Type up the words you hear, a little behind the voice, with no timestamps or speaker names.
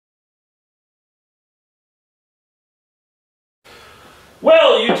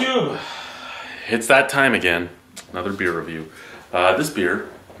Well, YouTube, it's that time again. Another beer review. This beer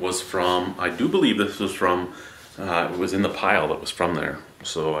was from, I do believe this was from, it was in the pile that was from there.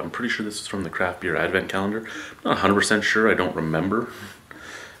 So I'm pretty sure this is from the craft beer advent calendar. I'm not 100% sure, I don't remember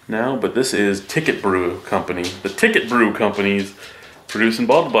now, but this is Ticket Brew Company. The Ticket Brew Company's produced and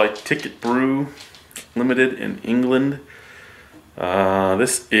bottled by Ticket Brew Limited in England.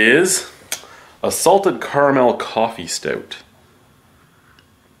 This is a salted caramel coffee stout.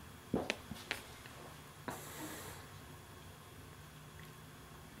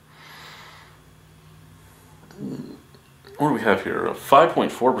 What do we have here?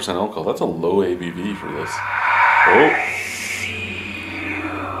 5.4% alcohol. That's a low ABV for this. Oh.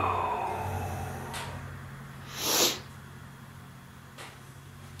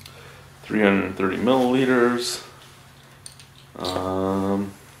 330 milliliters.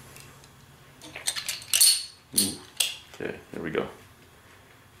 Okay, here we go.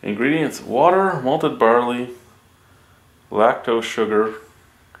 Ingredients: water, malted barley, lactose sugar,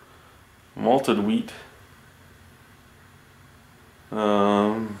 malted wheat,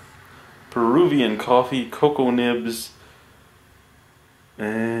 Peruvian coffee, cocoa nibs,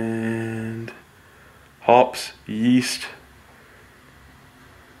 and hops, yeast,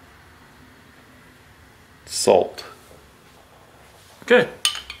 salt. Okay.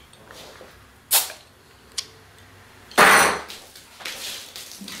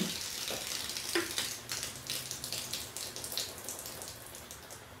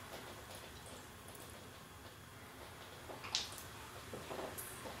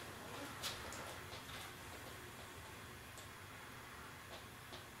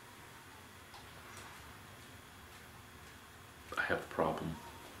 I have a problem.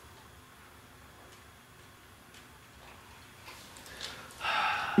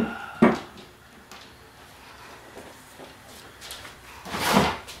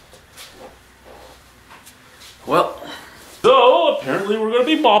 Well, so apparently we're going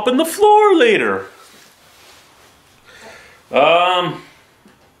to be mopping the floor later.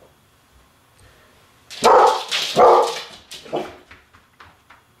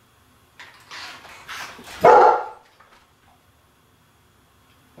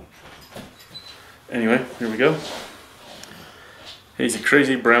 Anyway, here we go. Hazy,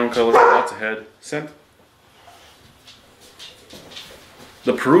 crazy brown color, lots of head. Scent.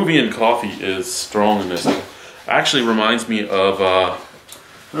 The Peruvian coffee is strong in this. It actually reminds me of the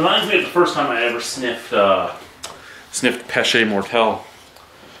first time I ever sniffed Péché Mortel.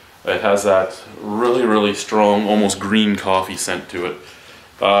 It has that really strong, almost green coffee scent to it.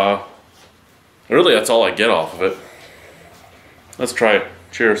 Really, that's all I get off of it. Let's try it.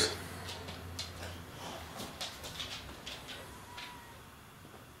 Cheers.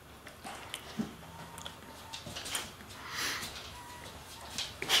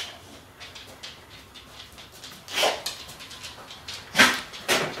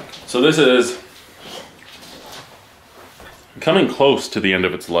 So this is coming close to the end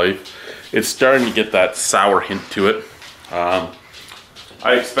of its life. It's starting to get that sour hint to it. I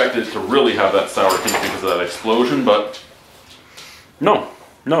expected it to really have that sour hint because of that explosion, but no,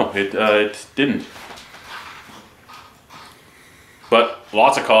 it didn't. But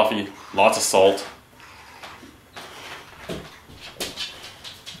lots of coffee, lots of salt.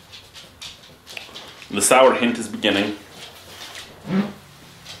 The sour hint is beginning.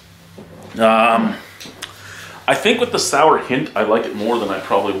 I think with the sour hint, I like it more than I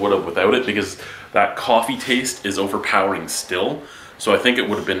probably would have without it, because that coffee taste is overpowering still. So I think it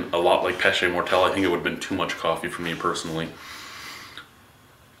would have been a lot like Péché Mortel. I think it would have been too much coffee for me personally.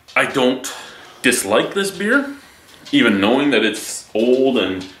 I don't dislike this beer, even knowing that it's old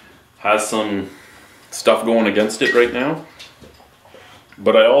and has some stuff going against it right now.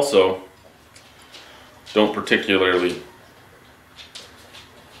 But I also don't particularly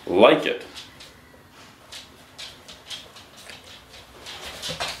like it.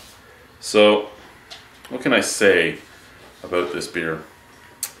 So, what can I say about this beer?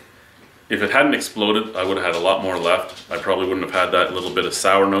 If it hadn't exploded, I would have had a lot more left. I probably wouldn't have had that little bit of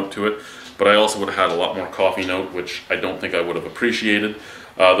sour note to it, but I also would have had a lot more coffee note, which I don't think I would have appreciated.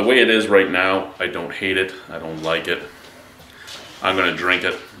 The way it is right now, I don't hate it. I don't like it. I'm going to drink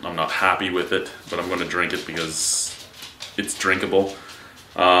it. I'm not happy with it, but I'm going to drink it because it's drinkable.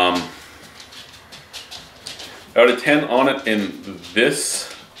 Out of 10 on it in this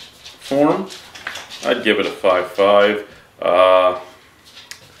form, I'd give it a 5.5.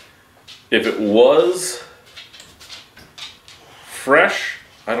 If it was fresh,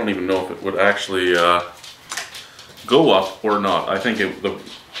 I don't even know if it would actually go up or not. I think the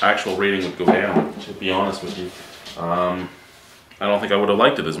actual rating would go down, to be honest with you. I don't think I would have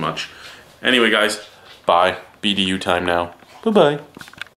liked it as much. Anyway, guys, bye. BDU time now. Bye-bye.